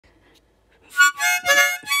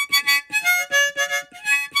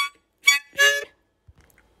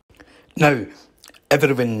Now,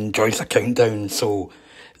 everyone enjoys a countdown, so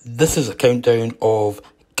this is a countdown of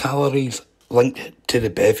calories linked to the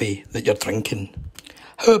bevy that you're drinking.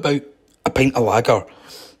 How about a pint of lager?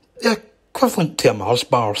 The equivalent to a Mars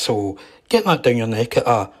bar, so get that down your neck at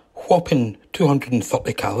a whopping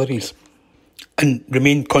 230 calories. And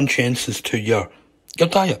remain conscientious to your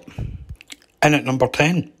diet. And at number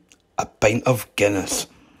 10, a pint of Guinness.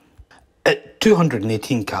 At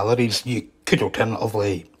 218 calories, you could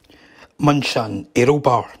alternatively munch an Aero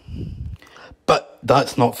bar. But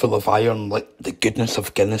that's not full of iron like the goodness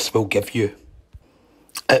of Guinness will give you.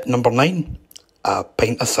 At number 9, a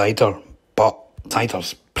pint of cider, but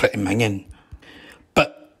cider's pretty minging.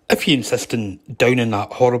 But if you insist on downing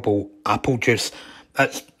that horrible apple juice,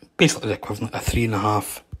 that's basically the equivalent of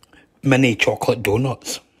 3.5 mini chocolate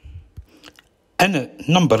donuts. And at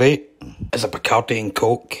number 8 is a Bacardi and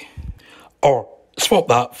Coke. Or swap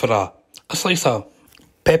that for a slice of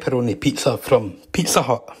pepperoni pizza from Pizza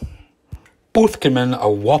Hut. Both come in at a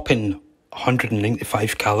whopping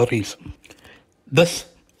 195 calories. This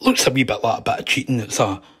looks a wee bit like a bit of cheating. It's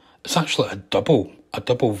actually a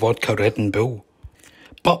double vodka Red and Bull.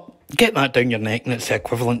 But get that down your neck and it's the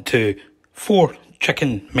equivalent to 4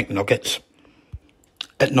 chicken McNuggets.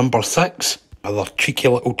 At number 6, another cheeky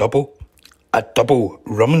little double, a double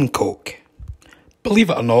rum and coke.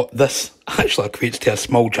 Believe it or not, this actually equates to a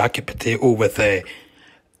small jacket potato with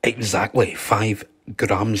exactly 5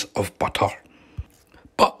 grams of butter.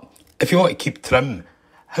 But if you want to keep trim,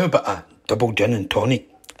 how about a double gin and tonic?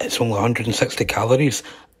 It's only 160 calories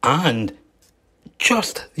and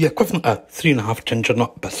just the equivalent of 3.5 ginger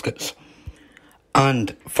nut biscuits.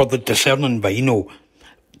 And for the discerning vino,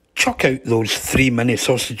 chuck out those 3 mini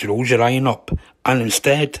sausage rolls you're eyeing up and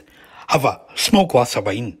instead have a small glass of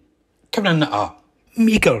wine, coming in at a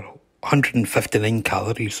meagre 159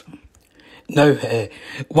 calories. Now,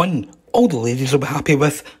 one all the ladies will be happy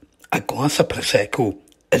with, a glass of Prosecco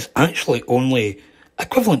is actually only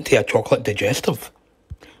equivalent to a chocolate digestive.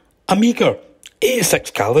 A meagre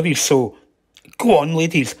 86 calories, so go on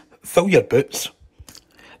ladies, fill your boots.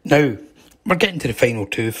 Now, we're getting to the final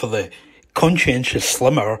 2 for the conscientious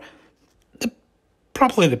slimmer.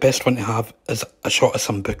 Probably the best one to have is a shot of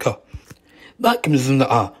Sambuca. That comes in at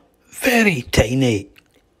a very tiny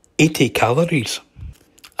 80 calories.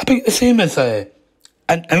 About the same as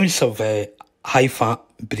an ounce of high-fat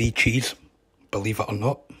brie cheese, believe it or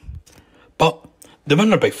not. But the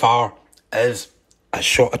winner by far is a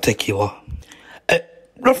shot of tequila.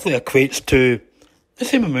 It roughly equates to the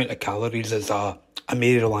same amount of calories as a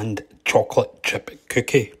Maryland chocolate chip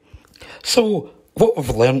cookie. So what we've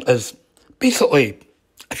learned is basically,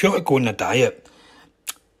 if you want to go on a diet,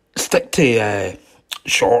 stick to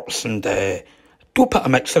shorts and don't put a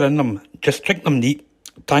mixer in them. Just drink them neat.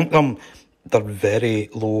 Tank them. They're very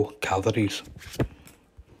low calories.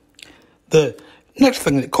 The next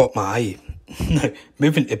thing that caught my eye, now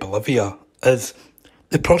moving to Bolivia, is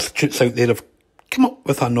the prostitutes out there have come up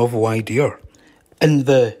with a novel idea. In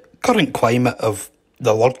the current climate of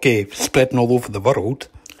the lurgy spreading all over the world,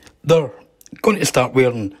 they're going to start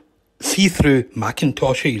wearing see-through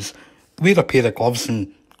Macintoshes, wear a pair of gloves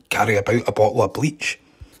and carry about a bottle of bleach.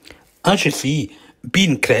 As you see,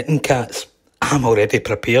 being Kretin cats, I'm already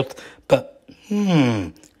prepared, but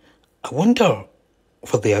I wonder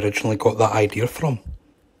where they originally got that idea from.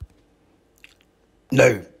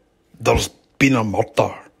 Now, there's been a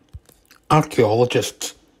murder.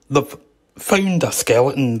 Archaeologists, they've found a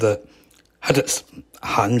skeleton that had its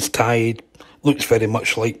hands tied, looks very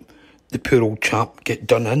much like the poor old chap get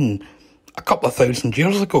done in a couple of 1,000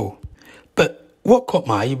 years ago. But what caught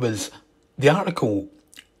my eye was the article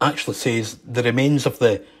actually says the remains of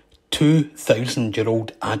the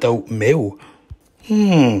 2,000-year-old adult male.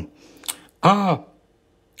 I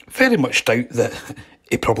very much doubt that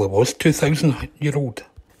he probably was 2,000-year-old.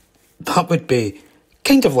 That would be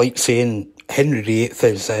kind of like saying Henry VIII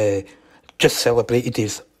has just celebrated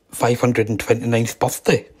his 529th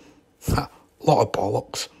birthday. A lot of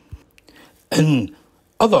bollocks. In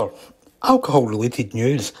other alcohol-related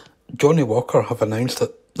news, Johnny Walker have announced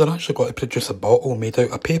that they're actually going to produce a bottle made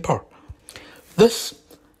out of paper. This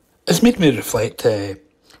has made me reflect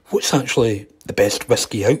what's actually the best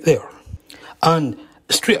whiskey out there. And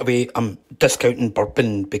straight away I'm discounting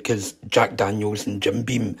bourbon because Jack Daniels and Jim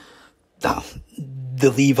Beam, they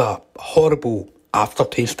leave a horrible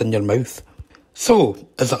aftertaste in your mouth. So,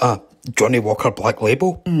 is it a Johnny Walker Black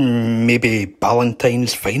Label? Maybe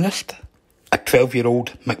Ballantine's Finest? A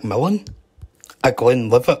 12-year-old Macmillan? A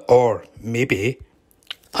Glenlivet? Or maybe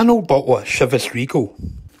an old bottle of Chivas Regal?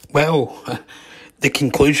 Well, the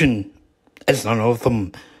conclusion is none of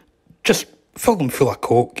them. Just fill them full of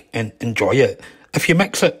Coke and enjoy it. If you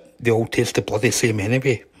mix it, they all taste the bloody same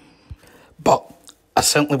anyway. But I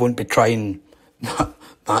certainly won't be trying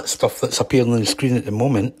that stuff that's appearing on the screen at the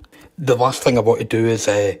moment. The last thing I want to do is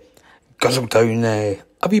guzzle down a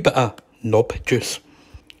wee bit of knob juice.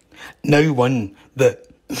 Now one that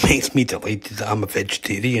makes me delighted that I'm a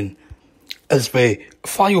vegetarian. As we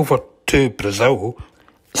fly over to Brazil,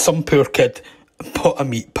 some poor kid bought a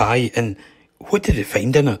meat pie and what did he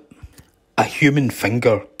find in it? A human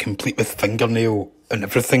finger, complete with fingernail and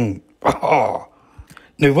everything. Oh.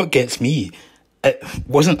 Now what gets me, it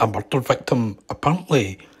wasn't a murder victim.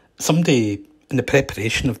 Apparently somebody in the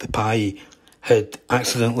preparation of the pie had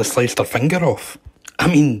accidentally sliced their finger off. I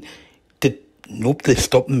mean, did nobody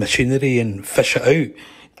stop the machinery and fish it out?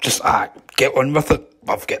 Just, get on with it.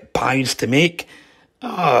 I've got pies to make.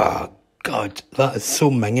 God, that is so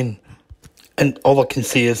minging. And all I can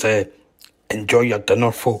say is, enjoy your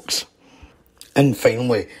dinner, folks. And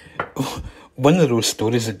finally, one of those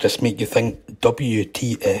stories that just make you think,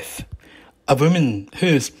 WTF. A woman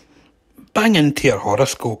who's bang into her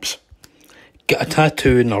horoscopes, get a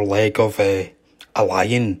tattoo in her leg of a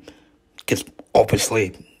lion, because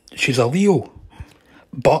obviously she's a Leo.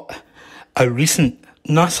 But a recent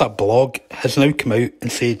NASA blog has now come out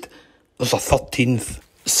and said there's a 13th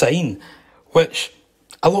sign, which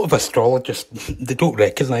a lot of astrologists, they don't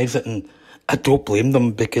recognise it, and I don't blame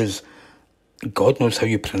them because God knows how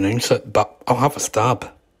you pronounce it, but I'll have a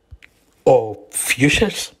stab. Oh,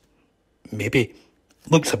 fuchsias? Maybe.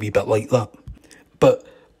 Looks a wee bit like that. But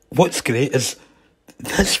what's great is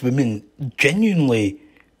this woman genuinely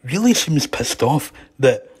really seems pissed off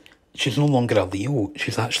that she's no longer a Leo,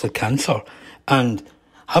 she's actually Cancer. And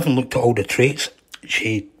having looked at all the traits,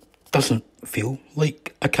 she doesn't feel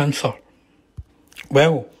like a Cancer.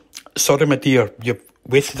 Well, sorry my dear, you've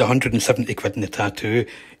wasted 170 quid in the tattoo.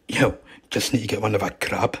 You just need to get one of a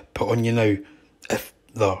crab put on you now, if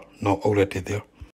they're not already there.